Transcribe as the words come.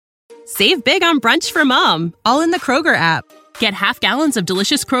Save big on brunch for mom, all in the Kroger app. Get half gallons of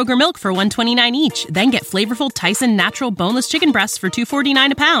delicious Kroger milk for $1.29 each. Then get flavorful Tyson natural boneless chicken breasts for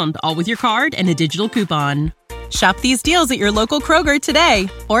 $2.49 a pound, all with your card and a digital coupon. Shop these deals at your local Kroger today,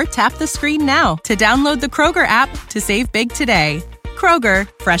 or tap the screen now to download the Kroger app to save big today. Kroger,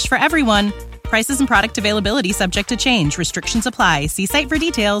 fresh for everyone. Prices and product availability subject to change. Restrictions apply. See site for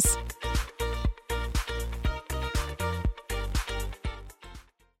details.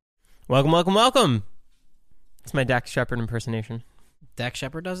 Welcome. It's my Dax Shepard impersonation. Dax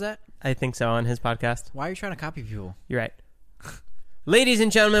Shepard does that? I think so, on his podcast. Why are you trying to copy people? You're right. Ladies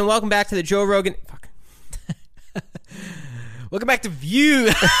and gentlemen, welcome back to the Joe Rogan... Fuck. Welcome back to View.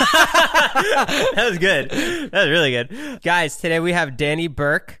 That was good. That was really good. Guys, today we have Danny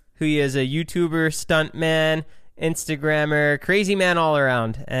Berk, who is a YouTuber, stuntman, Instagrammer, crazy man all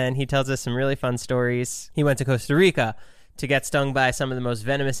around. And he tells us some really fun stories. He went to Costa Rica to get stung by some of the most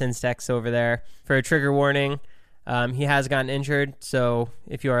venomous insects over there. For a trigger warning, he has gotten injured, so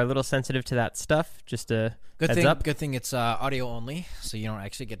if you are a little sensitive to that stuff, just a heads up. Good thing it's audio only, so you don't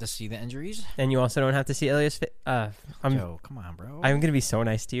actually get to see the injuries. And you also don't have to see Elias. Joe, come on, bro. I'm going to be so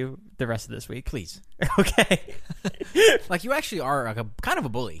nice to you the rest of this week. Please. Okay. Like, you actually are like kind of a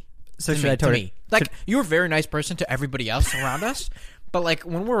bully. So should me, I tell me? Like, you're a very nice person to everybody else around us, but like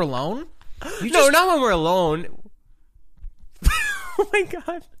when we're alone, not when we're alone. Oh my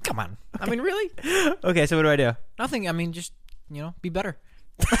god! Come on. Okay. I mean, really? Okay, so what do I do? Nothing. I mean, just be better.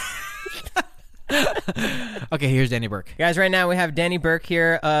 Okay, here's Danny Berk. Guys, right now we have Danny Berk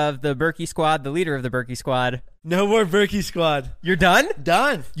here of the Berkey Squad, the leader of the Berkey Squad. No more Berkey Squad. You're done?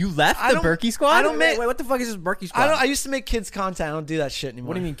 Done. You left the Berkey Squad? Wait, what the fuck is this Berkey Squad? I used to make kids content. I don't do that shit anymore.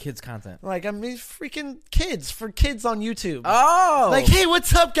 What do you mean kids content? Like, I mean, freaking kids for kids on YouTube. Oh, like, hey,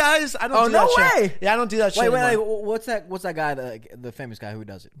 what's up, guys? I don't do that shit. Way. Yeah, I don't do that shit Wait, anymore. what's that guy, the famous guy who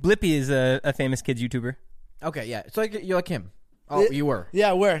does it? Blippy is a famous kids YouTuber. Okay, yeah. So you're like him. Oh, you were.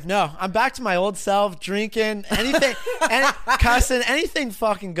 Yeah, No, I'm back to my old self, drinking, anything, cussing, anything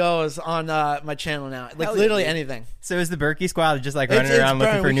fucking goes on my channel now. Like, literally anything. So is the Berkey Squad just like running around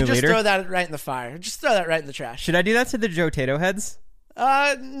looking for a new leader? Just throw that right in the fire. Just throw that right in the trash. Should I do that to the Joe Tato heads?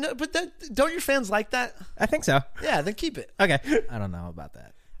 No, but don't your fans like that? I think so. Yeah, then keep it. Okay. I don't know about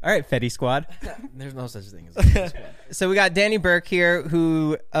that. All right, Fetty Squad. There's no such thing as a Fetty Squad. So we got Danny Berk here,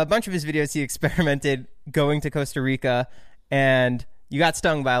 who a bunch of his videos he experimented going to Costa Rica, and you got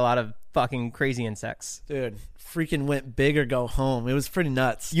stung by a lot of fucking crazy insects. Dude, freaking went big or go home. It was pretty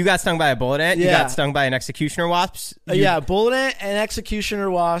nuts. You got stung by a bullet ant? Yeah. You got stung by an executioner wasp? Yeah, bullet ant and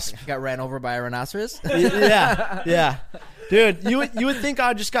executioner wasp. Got ran over by a rhinoceros? Yeah. Dude, you would think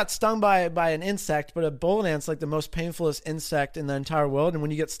I just got stung by an insect, but a bullet ant's like the most painfulest insect in the entire world. And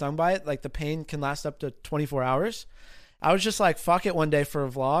when you get stung by it, like the pain can last up to 24 hours. I was just like, fuck it one day for a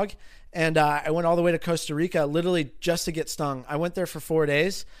vlog. And I went all the way to Costa Rica literally just to get stung. I went there for 4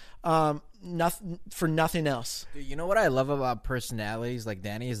 days, nothing else. Dude, you know what I love about personalities like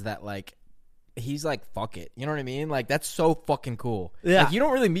Danny is that, like, he's like, fuck it. You know what I mean? Like, that's so fucking cool. Yeah. Like, you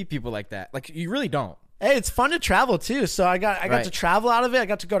don't really meet people like that. Like, you really don't. Hey, it's fun to travel too. So I got to travel out of it. I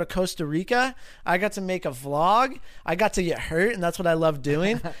got to go to Costa Rica. I got to make a vlog. I got to get hurt, and that's what I love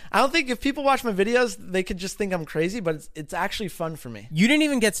doing. I don't think if people watch my videos, they could just think I'm crazy, but it's actually fun for me. You didn't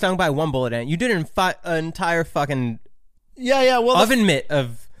even get stung by one bullet ant. You did an entire fucking oven mitt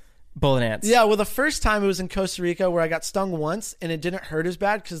of bullet ants. Yeah, well, the first time it was in Costa Rica where I got stung once, and it didn't hurt as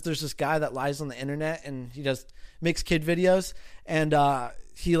bad because there's this guy that lies on the internet, and he makes kid videos, and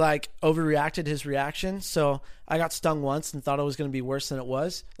he like overreacted his reaction. So I got stung once and thought it was going to be worse than it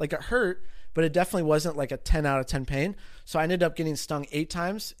was. Like, it hurt, but it definitely wasn't like a 10 out of 10 pain. So I ended up getting stung 8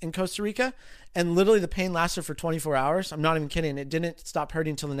 times in Costa Rica, and literally the pain lasted for 24 hours. I'm not even kidding. It didn't stop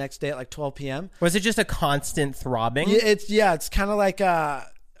hurting until the next day at like 12 p.m. Was it just a constant throbbing? Yeah, it's kind of like a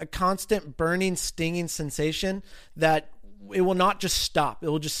constant burning, stinging sensation that it will not just stop. It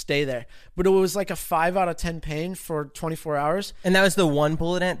will just stay there. But it was like a 5 out of 10 pain for 24 hours. And that was the one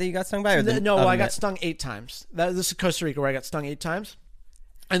bullet ant that you got stung by? No, I got stung 8 times. This is Costa Rica where I got stung 8 times.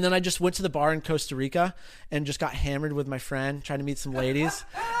 And then I just went to the bar in Costa Rica and just got hammered with my friend, trying to meet some ladies.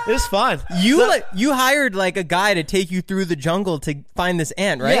 It was fun. You hired like a guy to take you through the jungle to find this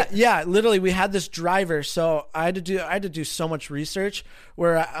ant, right? Yeah. Literally, we had this driver, so I had to do so much research.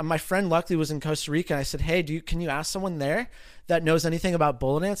 Where my friend luckily was in Costa Rica, and I said, "Hey, can you ask someone there that knows anything about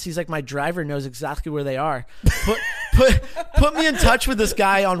bullet ants?" He's like, "My driver knows exactly where they are." Put me in touch with this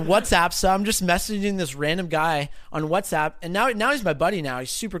guy on WhatsApp. So I'm just messaging this random guy on WhatsApp, and now he's my buddy. Now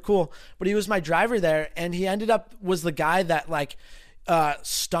he's super cool, but he was my driver there, and he was the guy that like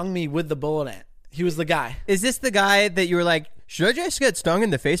stung me with the bullet ant. He was the guy. Is this the guy that you were like, should I just get stung in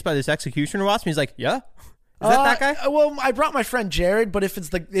the face by this executioner wasp? And he's like, yeah. Is that guy? Well, I brought my friend Jared, but if it's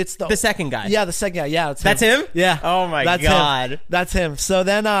the second guy. Yeah, the second guy. Yeah, that's him. Yeah. Oh my that's God. Him. That's him. So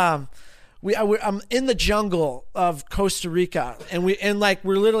then, I'm in the jungle of Costa Rica, and we're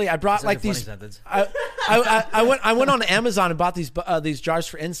literally. I brought like these. I went on Amazon and bought these jars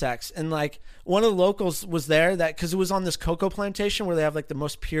for insects, and like one of the locals was there because it was on this cocoa plantation where they have like the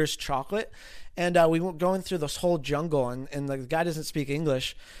most purest chocolate. And we were going through this whole jungle, and the guy doesn't speak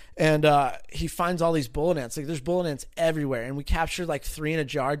English, and he finds all these bullet ants. Like there's bullet ants everywhere, and we captured like 3 in a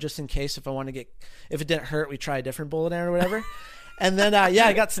jar just in case if it didn't hurt, we try a different bullet ant or whatever. And then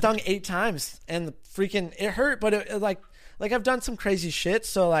I got stung 8 times, and it hurt, but it like I've done some crazy shit.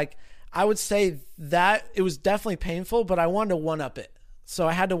 So like I would say that it was definitely painful, but I wanted to one up it, so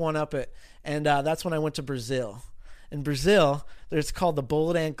I had to one up it, and that's when I went to Brazil. In Brazil, there's called the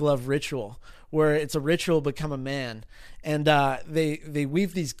bullet ant glove ritual, where it's a ritual to become a man. And they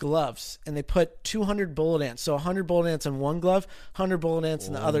weave these gloves, and they put 200 bullet ants. So 100 bullet ants in one glove, 100 bullet ants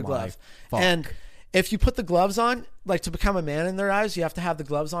in the other glove. Fuck. And if you put the gloves on, like to become a man in their eyes, you have to have the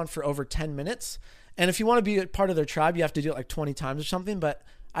gloves on for over 10 minutes. And if you want to be a part of their tribe, you have to do it like 20 times or something. But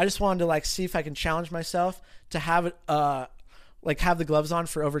I just wanted to like see if I can challenge myself to have it have the gloves on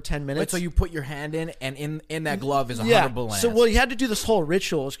for over 10 minutes. Wait, so you put your hand in, and in that glove is 100 bullet ants. So, well, you had to do this whole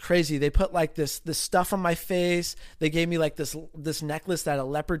ritual. It was crazy. They put like this stuff on my face. They gave me like this necklace that had a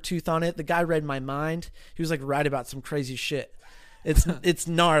leopard tooth on it. The guy read my mind. He was like right about some crazy shit. It's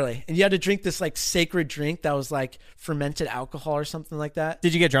gnarly. And you had to drink this like sacred drink that was like fermented alcohol or something like that.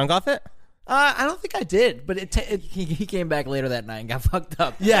 Did you get drunk off it? I don't think I did, but he came back later that night and got fucked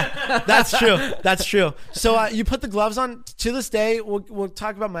up. Yeah, that's true. That's true. So you put the gloves on. To this day, we'll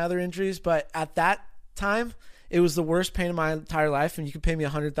talk about my other injuries, but at that time, it was the worst pain of my entire life, and you could pay me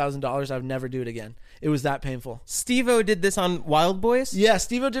 $100,000, I would never do it again. It was that painful. Steve-O did this on Wild Boys? Yeah,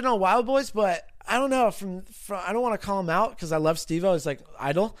 Steve-O did it on Wild Boys, but I don't know. I don't want to call him out because I love Steve-O. He's like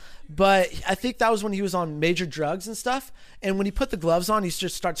idol. But I think that was when he was on major drugs and stuff. And when he put the gloves on, he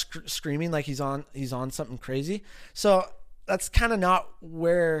just starts screaming like he's on something crazy. So that's kind of not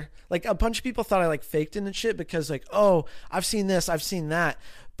where, like, a bunch of people thought I like faked it and shit because like, oh, I've seen this, I've seen that.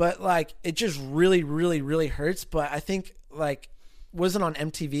 But like, it just really, really, really hurts. But I think like, wasn't on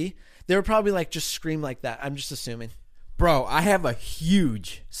MTV. They were probably like just scream like that. I'm just assuming. Bro, I have a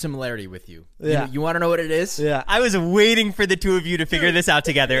huge similarity with you. Yeah. You want to know what it is? Yeah. I was waiting for the two of you to figure this out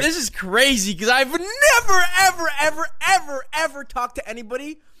together. This is crazy because I've never, ever, ever, ever, ever talked to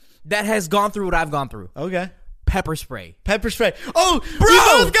anybody that has gone through what I've gone through. Okay. Pepper spray. Pepper spray. Oh, bro! We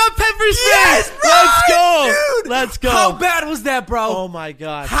both got pepper spray. Yes, bro! Let's go. Dude! Let's go. How bad was that, bro? Oh my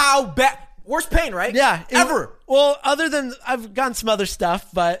God. How bad? Worst pain, right? Yeah. Ever. Well, other than I've gotten some other stuff,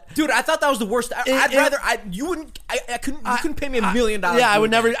 but dude, I thought that was the worst. You couldn't pay me $1 million. Yeah, I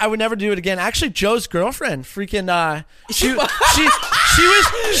would never do it again. Actually, Joe's girlfriend, freaking, she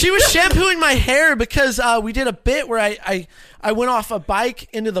was shampooing my hair because we did a bit where I went off a bike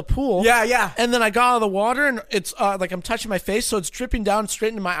into the pool. Yeah, yeah. And then I got out of the water and it's like I'm touching my face, so it's dripping down straight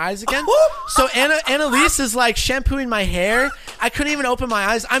into my eyes again. So Annalise is like shampooing my hair. I couldn't even open my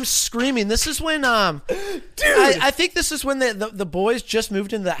eyes. I'm screaming. This is when dude. I think this is when the boys just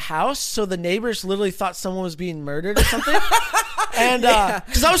moved into the house, so the neighbors literally thought someone was being murdered or something. And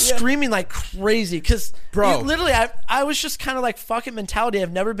because I was screaming like crazy, because literally I was just kind of like fuck it mentality.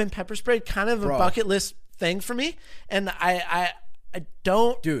 I've never been pepper sprayed, kind of a bucket list thing for me, and I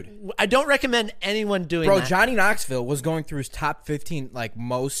don't recommend anyone doing that. Johnny Knoxville was going through his top 15 like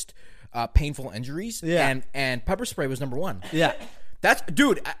most painful injuries, and pepper spray was number 1. Yeah. That's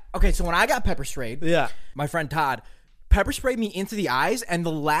okay. So when I got pepper sprayed, my friend Todd pepper sprayed me into the eyes, and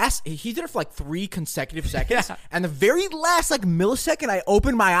he did it for like 3 consecutive seconds, and the very last like millisecond, I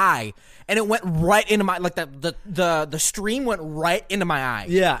opened my eye, and it went right into my the stream went right into my eye.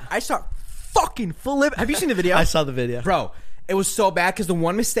 Yeah, I start fucking flip. Have you seen the video? I saw the video, bro. It was so bad because the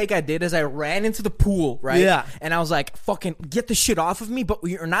one mistake I did is I ran into the pool, right? Yeah. And I was like, fucking get the shit off of me. But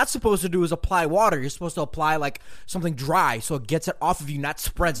what you're not supposed to do is apply water. You're supposed to apply like something dry so it gets it off of you, not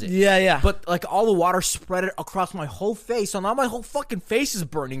spreads it. Yeah, yeah. But like all the water spread it across my whole face. So now my whole fucking face is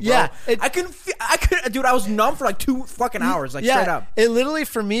burning, bro. Yeah. I couldn't, dude, I was numb for like 2 fucking hours, like straight up. It literally,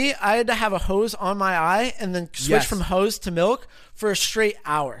 for me, I had to have a hose on my eye and then switch from hose to milk for a straight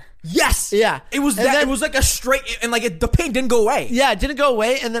hour. Yes. Yeah. It was it was like a straight, and like the pain didn't go away. Yeah, it didn't go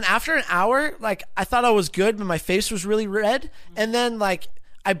away. And then after an hour, like I thought I was good, but my face was really red. And then like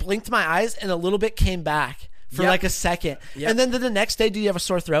I blinked my eyes and a little bit came back for like a second. Yep. And then the next day, do you have a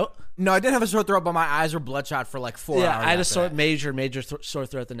sore throat? No, I didn't have a sore throat, but my eyes were bloodshot for like 4 hours. Yeah, I had a major sore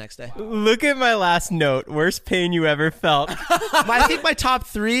throat the next day. Look at my last note. Worst pain you ever felt. I think my top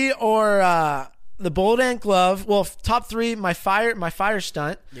 3 or the bullet ant glove. Well, top 3, my fire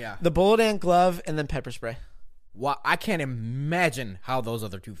stunt. Yeah. The bullet ant glove and then pepper spray. Well, I can't imagine how those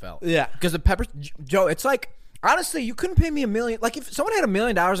other 2 felt. Yeah. Because the pepper, Joe, it's like, honestly, you couldn't pay me $1 million. Like, if someone had $1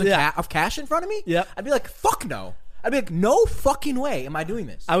 million of cash in front of me, I'd be like, fuck no. I'd be like, no fucking way am I doing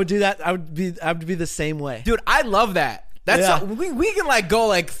this. I would do that. I would be the same way. Dude, I love that. That's we can like go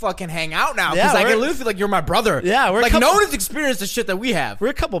like fucking hang out now because I can literally feel like you're my brother. Yeah, we're like no one's experienced the shit that we have. We're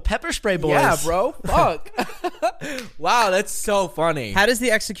a couple pepper spray boys. Yeah, bro. Fuck. Wow, that's so funny. How does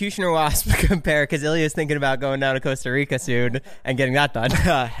the executioner wasp compare? Because Ilya's thinking about going down to Costa Rica soon and getting that done.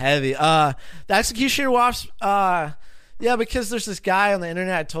 Heavy. The executioner wasp. Yeah, because there's this guy on the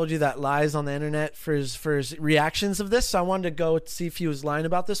internet, I told you, that lies on the internet for his reactions of this. So I wanted to go see if he was lying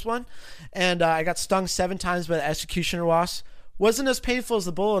about this one. And I got stung 7 times by the executioner wasp. Wasn't as painful as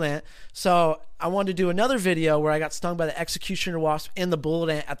the bullet ant. So I wanted to do another video where I got stung by the executioner wasp and the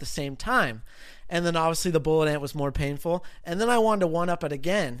bullet ant at the same time. And then obviously the bullet ant was more painful. And then I wanted to one-up it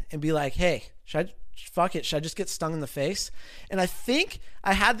again and be like, hey, should I just get stung in the face? And I think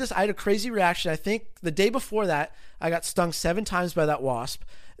I had a crazy reaction. I think the day before that, I got stung 7 times by that wasp.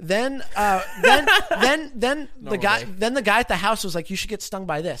 Then the guy at the house was like, you should get stung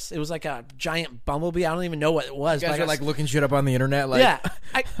by this. It was like a giant bumblebee. I don't even know what it was. You guys are like looking shit up on the internet. Like,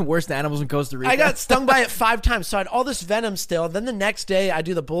 worst animals in Costa Rica. I got stung by it 5 times. So I had all this venom still. Then the next day I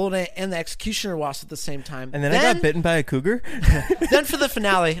do the bullet ant and the executioner wasp at the same time. And then I got bitten by a cougar. Then for the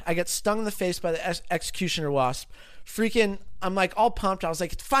finale, I get stung in the face by the executioner wasp. Freaking, I'm like all pumped. I was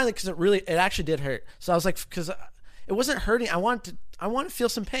like, finally, because it actually did hurt. So I was like, because it wasn't hurting. I want to feel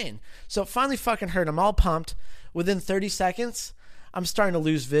some pain. So it finally fucking hurt. I'm all pumped. Within 30 seconds, I'm starting to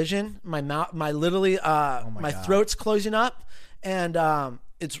lose vision. My mouth, my throat's closing up, and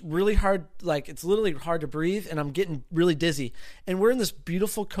it's really hard. Like, it's literally hard to breathe, and I'm getting really dizzy. And we're in this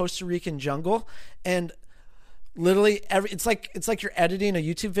beautiful Costa Rican jungle, and literally it's like you're editing a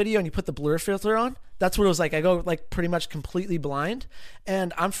YouTube video and you put the blur filter on. That's what it was like. I go like pretty much completely blind,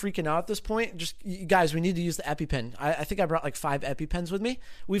 and I'm freaking out at this point. Just, you guys, we need to use the EpiPen. I think I brought like 5 EpiPens with me.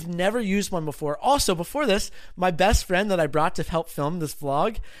 We've never used one before. Also, before this, my best friend that I brought to help film this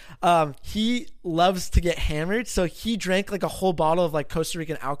vlog, he loves to get hammered, so he drank like a whole bottle of like Costa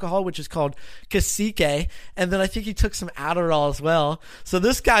Rican alcohol, which is called cacique, and then I think he took some Adderall as well. So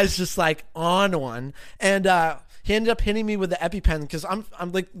this guy's just like on one, and he ended up hitting me with the EpiPen because I'm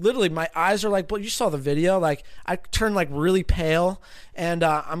like, literally my eyes are like, well, you saw the video, like I turned like really pale, and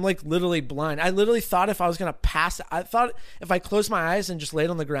I'm like literally blind. I literally thought if I was gonna pass, I thought if I closed my eyes and just laid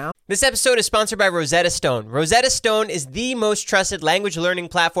on the ground. This episode is sponsored by Rosetta Stone. Rosetta Stone is the most trusted language learning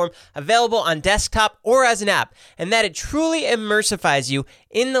platform available on desktop or as an app, and that it truly immersifies you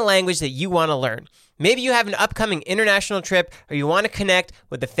in the language that you want to learn. Maybe you have an upcoming international trip, or you want to connect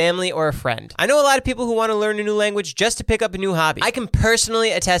with a family or a friend. I know a lot of people who want to learn a new language just to pick up a new hobby. I can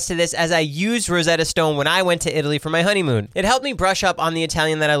personally attest to this as I used Rosetta Stone when I went to Italy for my honeymoon. It helped me brush up on the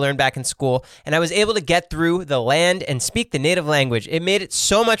Italian that I learned back in school, and I was able to get through the land and speak the native language. It made it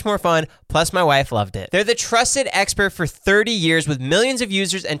so much more fun, plus my wife loved it. They're the trusted expert for 30 years with millions of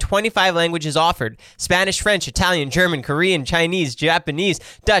users and 25 languages offered. Spanish, French, Italian, German, Korean, Chinese, Japanese,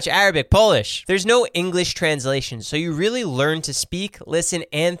 Dutch, Arabic, Polish. There's no English translation, so you really learn to speak, listen,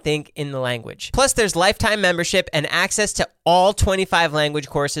 and think in the language. Plus, there's lifetime membership and access to all 25 language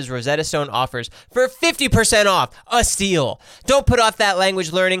courses Rosetta Stone offers for 50% off. A steal. Don't put off that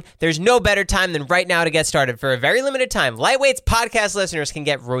language learning. There's no better time than right now to get started. For a very limited time, Lightweight's podcast listeners can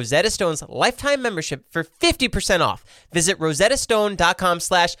get Rosetta Stone's lifetime membership for 50% off. Visit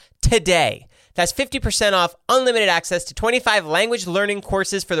rosettastone.com/today. That's 50% off unlimited access to 25 language learning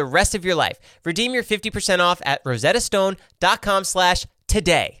courses for the rest of your life. Redeem your 50% off at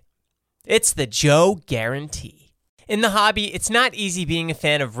rosettastone.com/today. It's the Joe guarantee. In the hobby, it's not easy being a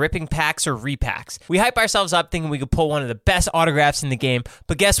fan of ripping packs or repacks. We hype ourselves up thinking we could pull one of the best autographs in the game,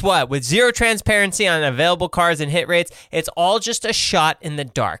 but guess what? With zero transparency on available cards and hit rates, it's all just a shot in the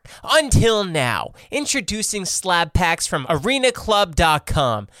dark. Until now. Introducing slab packs from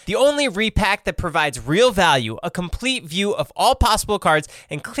arenaclub.com, the only repack that provides real value, a complete view of all possible cards,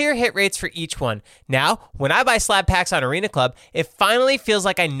 and clear hit rates for each one. Now, when I buy slab packs on Arena Club, it finally feels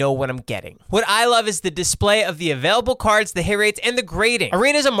like I know what I'm getting. What I love is the display of the available cards, the hit rates, and the grading.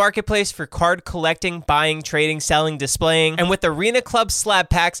 Arena is a marketplace for card collecting, buying, trading, selling, displaying, and with Arena Club slab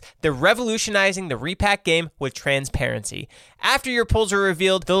packs, they're revolutionizing the repack game with transparency. After your pulls are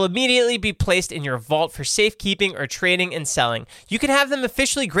revealed, they'll immediately be placed in your vault for safekeeping or trading and selling. You can have them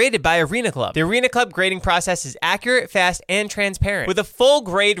officially graded by Arena Club. The Arena Club grading process is accurate, fast, and transparent, with a full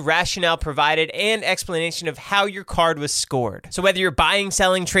grade rationale provided and explanation of how your card was scored. So whether you're buying,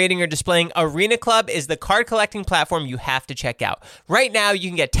 selling, trading, or displaying, Arena Club is the card collecting platform you have to check out. Right now, you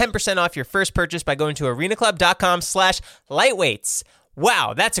can get 10% off your first purchase by going to arenaclub.com/lightweights.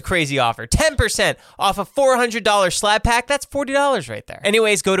 Wow, that's a crazy offer. 10% off a $400 slab pack. That's $40 right there.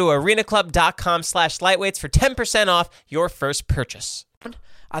 Anyways, go to arenaclub.com/lightweights for 10% off your first purchase.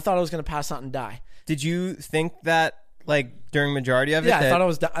 I thought I was going to pass out and die. Did you think that, like, during majority of it? Yeah, I thought I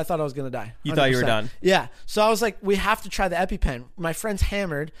was going to die. 100%. You thought you were done? Yeah. So I was like, we have to try the EpiPen. My friend's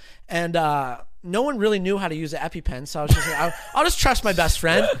hammered, and no one really knew how to use the EpiPen. So I was just like, I'll just trust my best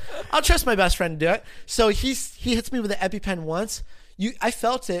friend. I'll trust my best friend to do it. So he hits me with the EpiPen once. I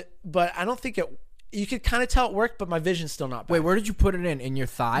felt it, but I don't think it. You could kind of tell it worked, but my vision's still not bad. Wait, where did you put it in? In your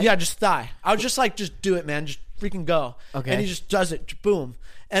thigh? Yeah, just thigh. I was just like, just do it, man. Just freaking go. Okay. And he just does it. Boom.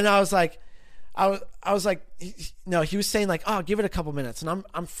 And I was like, no. He was saying like, oh, give it a couple minutes, and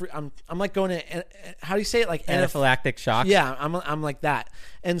I'm free. I'm like going to. How do you say it? Like anaphylactic shock. Yeah, I'm like that.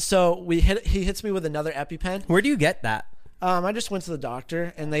 And so he hits me with another EpiPen. Where do you get that? I just went to the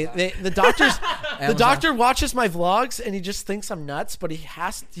doctor, and the doctor watches my vlogs, and he just thinks I'm nuts, but he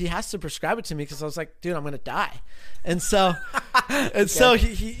has to prescribe it to me because I was like, dude, I'm gonna die, and so so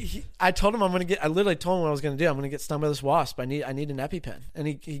I told him I literally told him what I was gonna do. I'm gonna get stung by this wasp. I need an EpiPen, and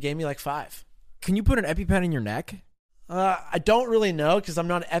he gave me like 5. Can you put an EpiPen in your neck? I don't really know because I'm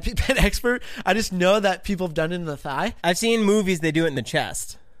not an EpiPen expert. I just know that people have done it in the thigh. I've seen movies they do it in the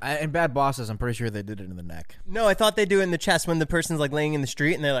chest. In Bad Bosses, I'm pretty sure they did it in the neck. No, I thought they do it in the chest when the person's like laying in the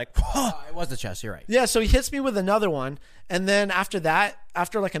street and they're like, whoa. It was the chest, you're right. Yeah, so he hits me with another one, and then after that,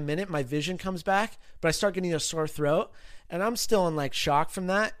 after like a minute, my vision comes back, but I start getting a sore throat, and I'm still in like shock from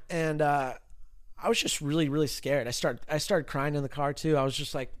that, and I was just really, really scared. I started crying in the car too. I was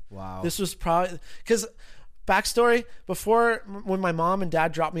just like, wow. This was probably because backstory, before when my mom and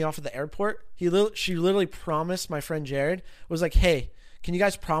dad dropped me off at the airport, she literally promised my friend Jared, was like, hey, can you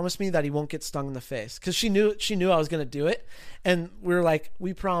guys promise me that he won't get stung in the face? Because she knew I was going to do it. And we were like,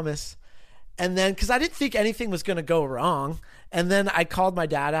 we promise. And then, because I didn't think anything was going to go wrong. And then I called my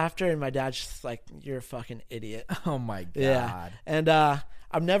dad after, and my dad's just like, you're a fucking idiot. Oh, my God. Yeah. And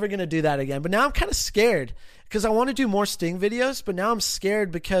I'm never going to do that again. But now I'm kind of scared because I want to do more sting videos. But now I'm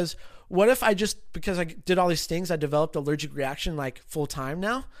scared because what if because I did all these stings, I developed allergic reaction like full time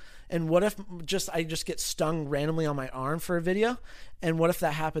now? And what if I just get stung randomly on my arm for a video? And what if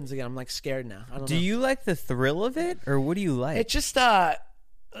that happens again? I'm like scared now. I don't know. Do you like the thrill of it, or what do you like? It just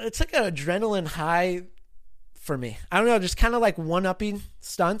it's like an adrenaline high for me. I don't know, just kind of like one-upping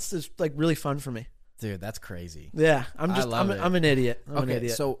stunts is like really fun for me. Dude, that's crazy. Yeah, I'm an idiot. I'm an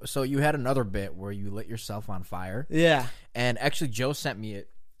idiot. So you had another bit where you lit yourself on fire. Yeah. And actually Joe sent me it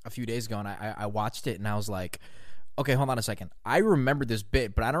a few days ago, and I watched it, and I was like, okay, hold on a second. I remember this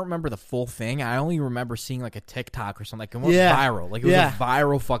bit, but I don't remember the full thing. I only remember seeing like a TikTok or something. Like it was viral. Like it was a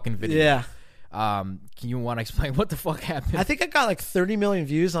viral fucking video. Yeah. Can you want to explain what the fuck happened? I think I got like 30 million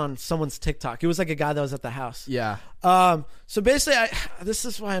views on someone's TikTok. It was like a guy that was at the house. Yeah. So basically, this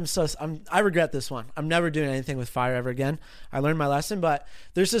is why I regret this one. I'm never doing anything with fire ever again. I learned my lesson, but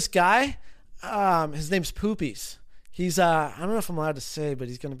there's this guy. His name's Poopies. He's I don't know if I'm allowed to say, but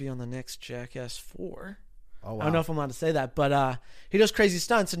he's going to be on the next Jackass 4. Oh, wow. I don't know if I'm allowed to say that, but he does crazy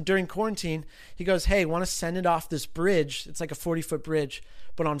stunts. And during quarantine, he goes, hey, want to send it off this bridge? It's like a 40-foot bridge,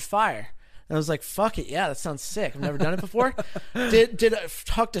 but on fire. And I was like, fuck it. Yeah, that sounds sick. I've never done it before.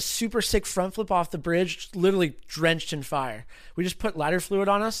 Hucked a super sick front flip off the bridge, literally drenched in fire. We just put lighter fluid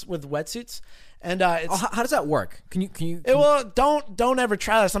on us with wetsuits. And how does that work? Can you well, don't ever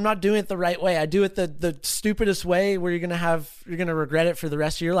try this. I'm not doing it the right way. I do it the stupidest way where you're gonna regret it for the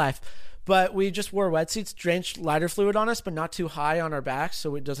rest of your life. But we just wore wetsuits, drenched lighter fluid on us, but not too high on our backs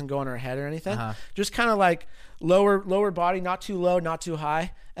so it doesn't go on our head or anything. Just kind of like lower body, not too low, not too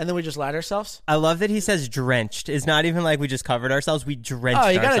high, and then we just light ourselves. I love that he says drenched. It's not even like we just covered ourselves. We drenched ourselves. Oh,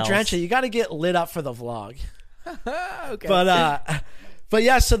 you got to drench it. You got to get lit up for the vlog. Okay. But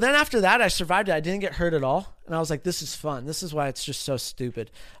yeah, so then after that, I survived it. I didn't get hurt at all. And I was like, this is fun. This is why it's just so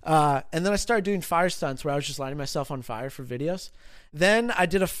stupid. And then I started doing fire stunts where I was just lighting myself on fire for videos. Then I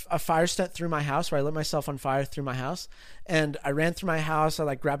did a fire stunt through my house where I lit myself on fire through my house. And I ran through my house. I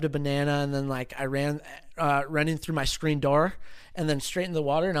like grabbed a banana and then like I ran running through my screen door and then straight into the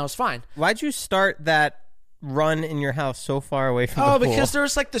water and I was fine. Why'd you start that run in your house so far away from the pool? Because there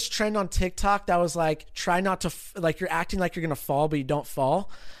was like this trend on TikTok that was like, try not to, like you're acting like you're going to fall, but you don't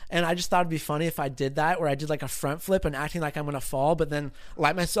fall. And I just thought it'd be funny if I did that, where I did like a front flip and acting like I'm going to fall, but then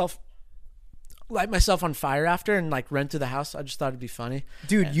light myself on fire after and like run through the house. I just thought it'd be funny.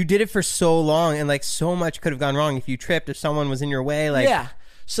 Dude, you did it for so long, and like so much could have gone wrong if you tripped, if someone was in your way. Like, yeah.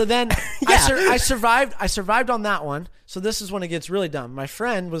 So then I survived on that one. So this is when it gets really dumb. My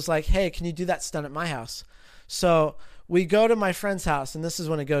friend was like, hey, can you do that stunt at my house? So we go to my friend's house, and this is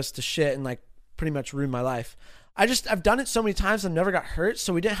when it goes to shit and like pretty much ruined my life. I've done it so many times and never got hurt,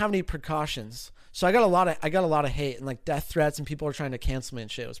 so we didn't have any precautions. So I got a lot of hate and like death threats, and people were trying to cancel me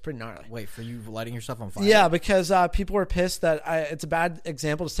and shit. It was pretty gnarly. Wait, for you lighting yourself on fire? Yeah, because people were pissed that it's a bad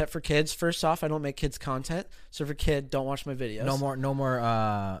example to set for kids. First off, I don't make kids content, so if you're a kid, don't watch my videos. No more.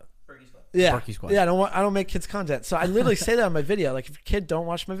 Yeah, Berkey Squad. Yeah, I don't make kids content. So I literally say that on my video, like if you're a kid, don't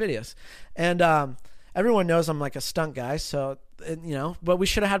watch my videos. And everyone knows I'm like a stunt guy, so but we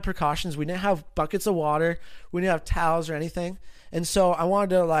should have had precautions. We didn't have buckets of water, we didn't have towels or anything, and so I wanted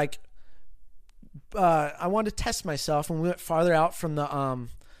to test myself. When we went farther out from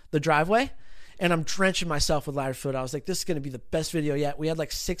the driveway, and I'm drenching myself with lighter fluid. I was like, this is going to be the best video yet. We had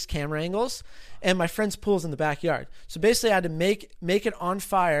like 6 camera angles, and my friend's pool's in the backyard. So basically I had to make it on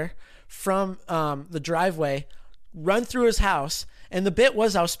fire from the driveway, run through his house. And the bit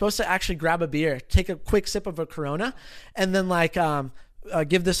was I was supposed to actually grab a beer, take a quick sip of a Corona, and then like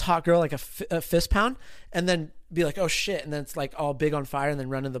give this hot girl like a fist pound, and then be like, oh shit, and then it's like all big on fire, and then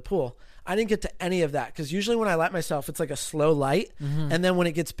run in the pool. I didn't get to any of that, because usually when I light myself, it's like a slow light, and then when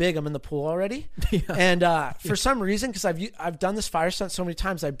it gets big, I'm in the pool already. Yeah. And for some reason, because I've done this fire stunt so many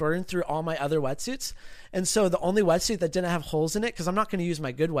times, I burned through all my other wetsuits, and so the only wetsuit that didn't have holes in it, because I'm not going to use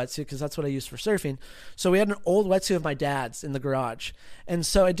my good wetsuit, because that's what I use for surfing. So we had an old wetsuit of my dad's in the garage, and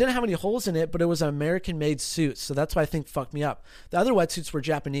so it didn't have any holes in it, but it was an American-made suit, so that's why I think fucked me up. The other wetsuits were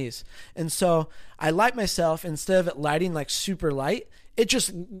Japanese, and so I light myself, instead of it lighting like super light, it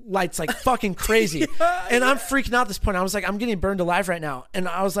just lights like fucking crazy. And I'm freaking out at this point. I was like, I'm getting burned alive right now. And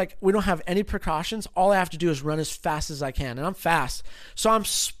I was like, we don't have any precautions. All I have to do is run as fast as I can. And I'm fast. So I'm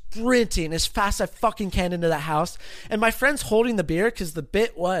sprinting as fast as I fucking can into that house. And my friend's holding the beer, because the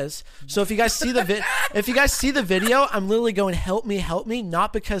bit was, so if you guys see the video, I'm literally going, help me,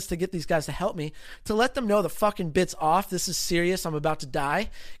 not because to get these guys to help me, to let them know the fucking bit's off. This is serious. I'm about to die.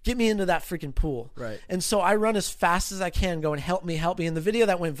 Get me into that freaking pool. Right. And so I run as fast as I can, going, help me. And the video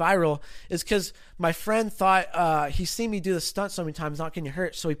that went viral is because my friend thought he's seen me do the stunt so many times, not getting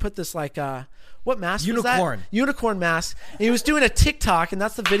hurt. So he put this like what mask was that? Unicorn mask. And he was doing a TikTok, and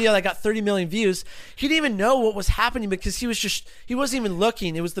that's the video that got 30 million views. He didn't even know what was happening, because he wasn't even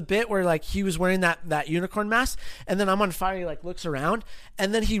looking. It was the bit where like he was wearing that unicorn mask, and then I'm on fire. He like looks around,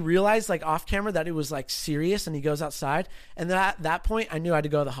 and then he realized like off camera that it was like serious, and he goes outside. And then at that point, I knew I had to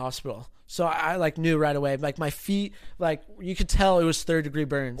go to the hospital. So I like knew right away, like my feet, like you could tell it was 3rd-degree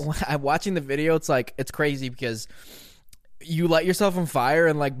burns. I'm watching the video. It's crazy, because you light yourself on fire,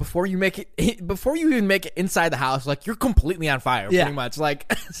 and like before you even make it inside the house, like you're completely on fire, pretty much.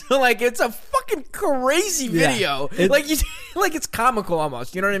 Like, so like it's a fucking crazy video. Like it's comical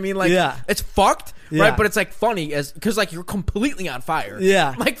almost. You know what I mean? Like, it's fucked, right? But it's like funny because like you're completely on fire.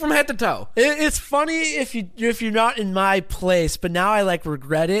 Yeah, like from head to toe. It's funny if you're not in my place, but now I like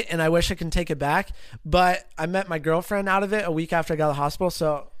regret it, and I wish I can take it back. But I met my girlfriend out of it a week after I got out of the hospital,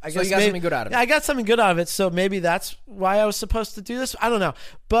 so I guess you got something good out of it. Yeah, I got something good out of it, so maybe that's why I was supposed to do this. I don't know.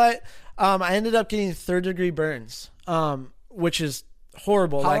 But I ended up getting 3rd-degree burns, which is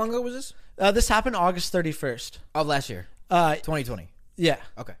horrible. How long ago was this? This happened August 31st. Of last year? 2020. Yeah.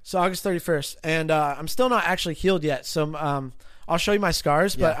 Okay. So August 31st. And I'm still not actually healed yet, so I'll show you my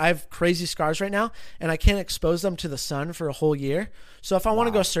scars, but I have crazy scars right now, and I can't expose them to the sun for a whole year. So if I want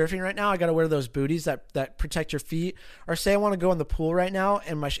to go surfing right now, I got to wear those booties that protect your feet. Or say I want to go in the pool right now,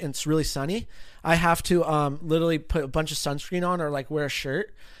 and it's really sunny, I have to literally put a bunch of sunscreen on, or like wear a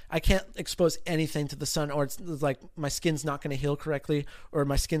shirt. I can't expose anything to the sun, or it's like my skin's not going to heal correctly, or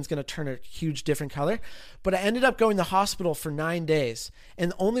my skin's going to turn a huge different color. But I ended up going to the hospital for 9 days,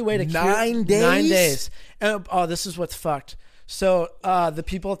 and the only way to 9 days? 9 days. And, this is what's fucked. So the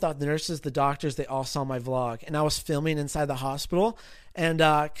people, the nurses, the doctors, they all saw my vlog, and I was filming inside the hospital, and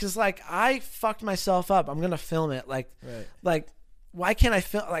because like I fucked myself up, I'm gonna film it. Like why can't I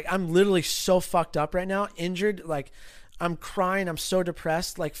film? Like I'm literally so fucked up right now, injured. Like I'm crying, I'm so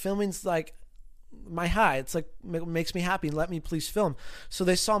depressed. Like filming's like my high. It's like makes me happy. Let me please film. So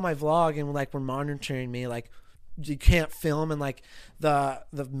they saw my vlog and like were monitoring me, like you can't film. And like the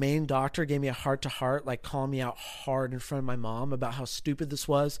main doctor gave me a heart to heart, like calling me out hard in front of my mom about how stupid this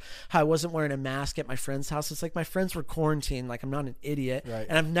was, how I wasn't wearing a mask at my friend's house. It's like my friends were quarantined. Like, I'm not an idiot. Right.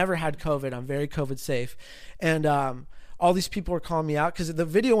 And I've never had COVID. I'm very COVID safe. And all these people were calling me out because the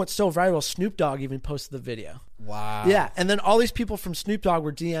video went so viral. Snoop Dogg even posted the video. Wow. Yeah. And then all these people from Snoop Dogg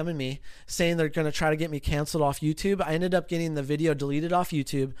were DMing me saying they're going to try to get me canceled off YouTube. I ended up getting the video deleted off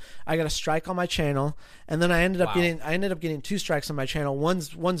YouTube. I got a strike on my channel. And then I ended up getting 2 strikes on my channel.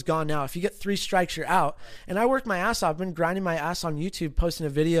 One's gone now. If you get 3 strikes, you're out. And I worked my ass off. I've been grinding my ass on YouTube, posting a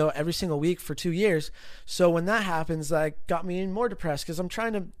video every single week for 2 years. So when that happens, that got me even more depressed because I'm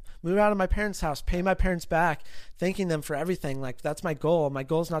trying to move out of my parents' house, pay my parents back, thanking them for everything. Like, that's my goal. My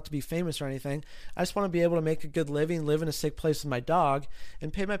goal is not to be famous or anything. I just want to be able to make a good living, live in a sick place with my dog,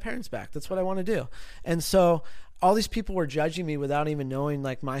 and pay my parents back. That's what I want to do. And so all these people were judging me without even knowing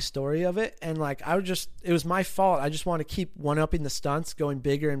like my story of it. And like, it was my fault. I just want to keep one-upping the stunts, going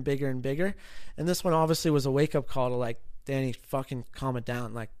bigger and bigger and bigger. And this one obviously was a wake-up call to like, Danny, fucking calm it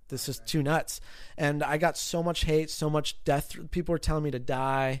down. Like, this is too nuts. And I got so much hate, so much death. People were telling me to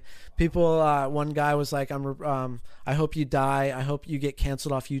die. People, one guy was like, I hope you die. I hope you get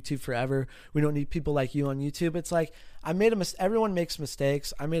canceled off YouTube forever. We don't need people like you on YouTube. It's like, I made a mistake. Everyone makes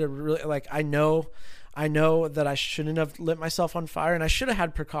mistakes. I made a really, like, I know that I shouldn't have lit myself on fire, and I should have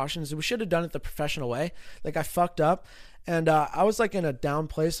had precautions. We should have done it the professional way. Like, I fucked up. And I was like in a down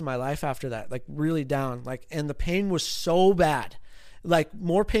place in my life after that, like really down. Like, and the pain was so bad, like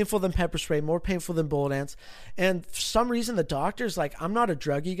more painful than pepper spray, more painful than bullet ants. And for some reason, the doctor's like, I'm not a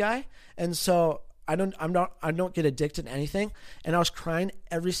druggie guy, and so I don't get addicted to anything. And I was crying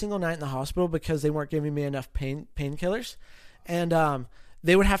every single night in the hospital because they weren't giving me enough painkillers, and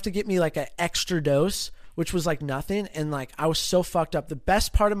they would have to get me like an extra dose, which was like nothing. And like, I was so fucked up. The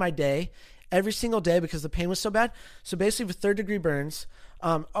best part of my day, every single day, because the pain was so bad. So basically with 3rd-degree burns,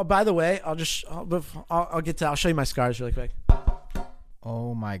 oh, by the way, I'll show you my scars really quick.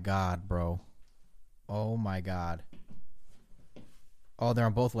 Oh my God, bro. Oh my God. Oh, they're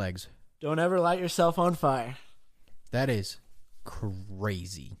on both legs. Don't ever light yourself on fire. That is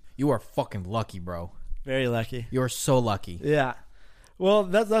crazy. You are fucking lucky, bro. Very lucky. You are so lucky. Yeah. Well,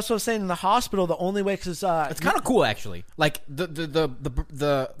 that's what I was saying. In the hospital, the only way, because it's kind of cool actually. Like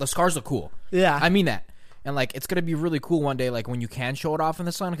the scars look cool. Yeah, I mean that, and like it's gonna be really cool one day, like when you can show it off in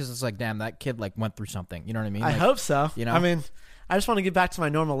the sun, because it's like, damn, that kid like went through something. You know what I mean? I hope so. You know, I mean, I just want to get back to my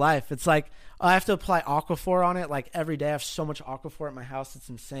normal life. It's like I have to apply Aquaphor on it like every day. I have so much Aquaphor at my house, it's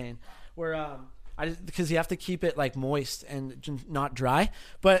insane. Where because you have to keep it like moist and not dry.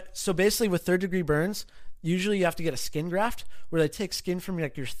 But so basically, with 3rd-degree burns, usually you have to get a skin graft where they take skin from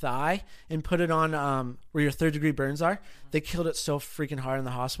like your thigh and put it on where your 3rd-degree burns are. They killed it so freaking hard in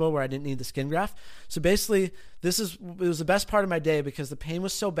the hospital where I didn't need the skin graft. So basically, it was the best part of my day because the pain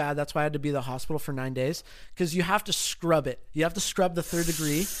was so bad. That's why I had to be in the hospital for 9 days, because you have to scrub it. You have to scrub the 3rd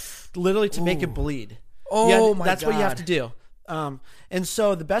degree literally to make it bleed. Oh, my God. That's what you have to do. And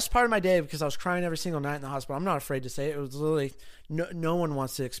so the best part of my day, because I was crying every single night in the hospital, I'm not afraid to say it, it was literally no one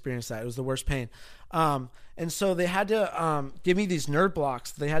wants to experience that. It was the worst pain. And so they had to give me these nerve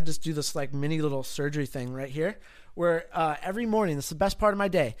blocks. They had to do this like mini little surgery thing right here, where every morning, this is the best part of my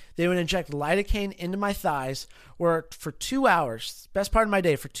day, they would inject lidocaine into my thighs, where for 2 hours, best part of my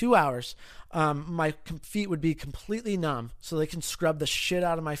day, for 2 hours, my feet would be completely numb, so they can scrub the shit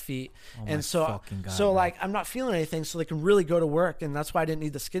out of my feet. And so like, I'm not feeling anything, so they can really go to work. And that's why I didn't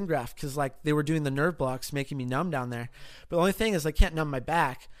need the skin graft, because like they were doing the nerve blocks, making me numb down there. But the only thing is, I can't numb my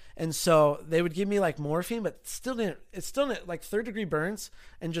back. And so they would give me like morphine, but it still didn't like 3rd-degree burns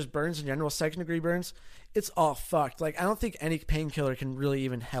and just burns in general, 2nd-degree burns. It's all fucked. Like, I don't think any painkiller can really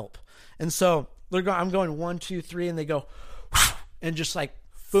even help. And so I'm going 1, 2, 3, and they go and just like,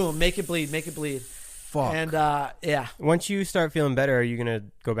 boom, make it bleed. Fuck. And yeah. Once you start feeling better, are you gonna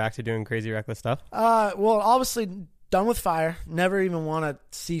go back to doing crazy reckless stuff? Well, obviously done with fire. Never even want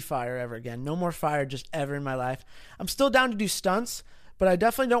to see fire ever again. No more fire just ever in my life. I'm still down to do stunts, but I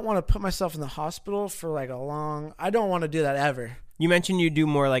definitely don't want to put myself in the hospital for like I don't want to do that ever. You mentioned you do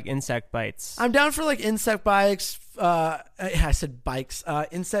more like insect bites. I'm down for like insect bites. I said bikes.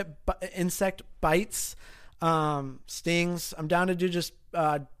 Insect bites, stings. I'm down to do just,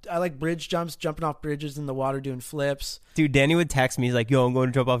 I like bridge jumps, jumping off bridges in the water, doing flips. Dude, Danny would text me. He's like, yo, I'm going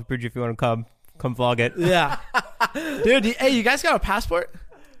to jump off a bridge if you want to come vlog it. Yeah. Dude, hey, you guys got a passport?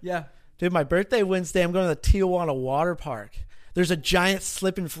 Yeah. Dude, my birthday Wednesday, I'm going to the Tijuana water park. There's a giant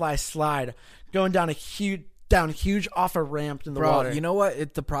slip and fly slide going down a huge down huge off a ramp in the Bro, water. you know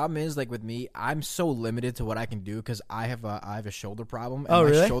what? The problem is, like with me, I'm so limited to what I can do because I have a shoulder problem. And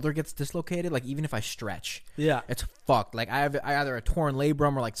really? My shoulder gets dislocated. Like even if I stretch, it's fucked. Like I either a torn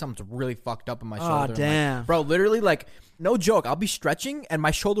labrum or like something's really fucked up in my shoulder. Oh, damn. Like, bro, literally, like no joke. I'll be stretching and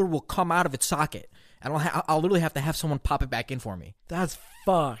my shoulder will come out of its socket, and I'll literally have to have someone pop it back in for me. That's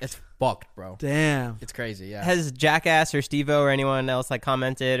fucked. It's fucked, bro. Damn. It's crazy. Yeah. Has Jackass or Steve-O or anyone else like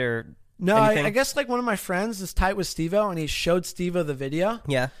commented or? No, I guess like one of my friends is tight with Steve-O, and he showed Steve-O the video.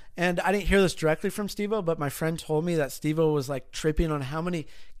 Yeah. And I didn't hear this directly from Steve-O, but my friend told me that Steve-O was like tripping on how many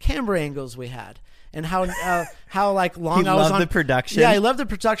camera angles we had and how like long I was on. He loved the production. Yeah, he loved the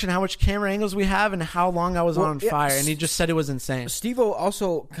production, how much camera angles we have, and how long I was on fire. And he just said it was insane. Steve-O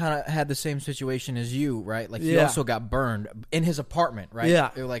also kind of had the same situation as you, right? Like he also got burned in his apartment, right? Yeah.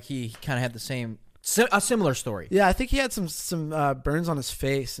 Like he kind of had the same. A similar story. Yeah, I think he had some burns on his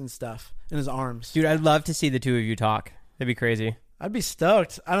face and stuff, and his arms. Dude, I'd love to see the two of you talk. That'd be crazy. I'd be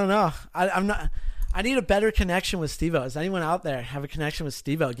stoked. I don't know. I'm not. I need a better connection with Steve-O. Does anyone out there have a connection with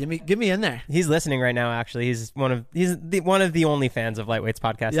Steve-O? Give me in there. He's listening right now. Actually, he's one of the only fans of Lightweight's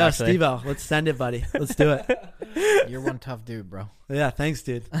podcast. Yeah, actually. Steve-O, let's send it, buddy. Let's do it. You're one tough dude, bro. Yeah, thanks,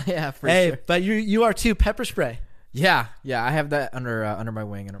 dude. Yeah, for sure. But you are too. Pepper spray. Yeah. I have that under my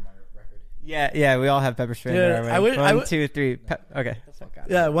wing, under my record. Yeah, we all have pepper spray. Dude, in our wing. One, 2, 3. Okay.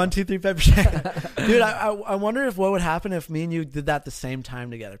 Yeah, 1, 2, 3 pepper spray. Dude, I wonder if what would happen if me and you did that at the same time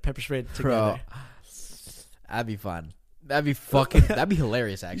together. Pepper spray together. Bro, that'd be fun. That'd be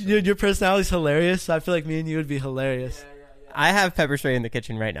hilarious, actually. Dude, your personality's hilarious. So I feel like me and you would be hilarious. I have pepper spray in the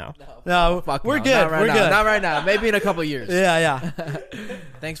kitchen right now. No, we're good. We're good. Not right now. Maybe in a couple years. Yeah.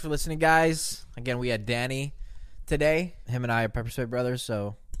 Thanks for listening, guys. Again, we had Danny today. Him and I are Pepper Spray brothers,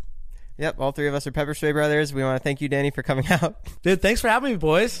 so. Yep, all three of us are Pepper Spray brothers. We want to thank you, Danny, for coming out. Dude, thanks for having me,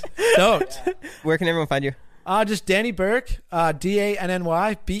 boys. Stoked. Where can everyone find you? Just Danny Berk, DANNY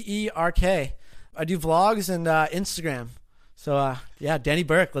BERK. I do vlogs and Instagram. So, Danny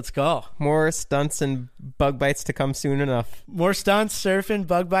Berk, let's go. More stunts and bug bites to come soon enough. More stunts, surfing,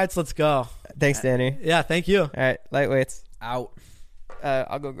 bug bites, let's go. Thanks, Danny. Yeah, thank you. All right, Lightweights. Out.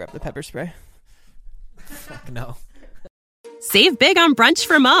 I'll go grab the pepper spray. Fuck no. Save big on brunch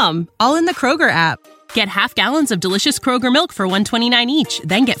for mom, all in the Kroger app. Get half gallons of delicious Kroger milk for $1.29 each.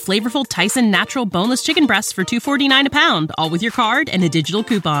 Then get flavorful Tyson natural boneless chicken breasts for $2.49 a pound, all with your card and a digital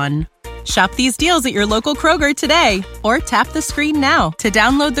coupon. Shop these deals at your local Kroger today, or tap the screen now to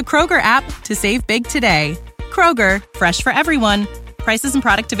download the Kroger app to save big today. Kroger, fresh for everyone. Prices and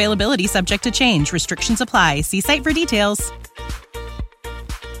product availability subject to change. Restrictions apply. See site for details.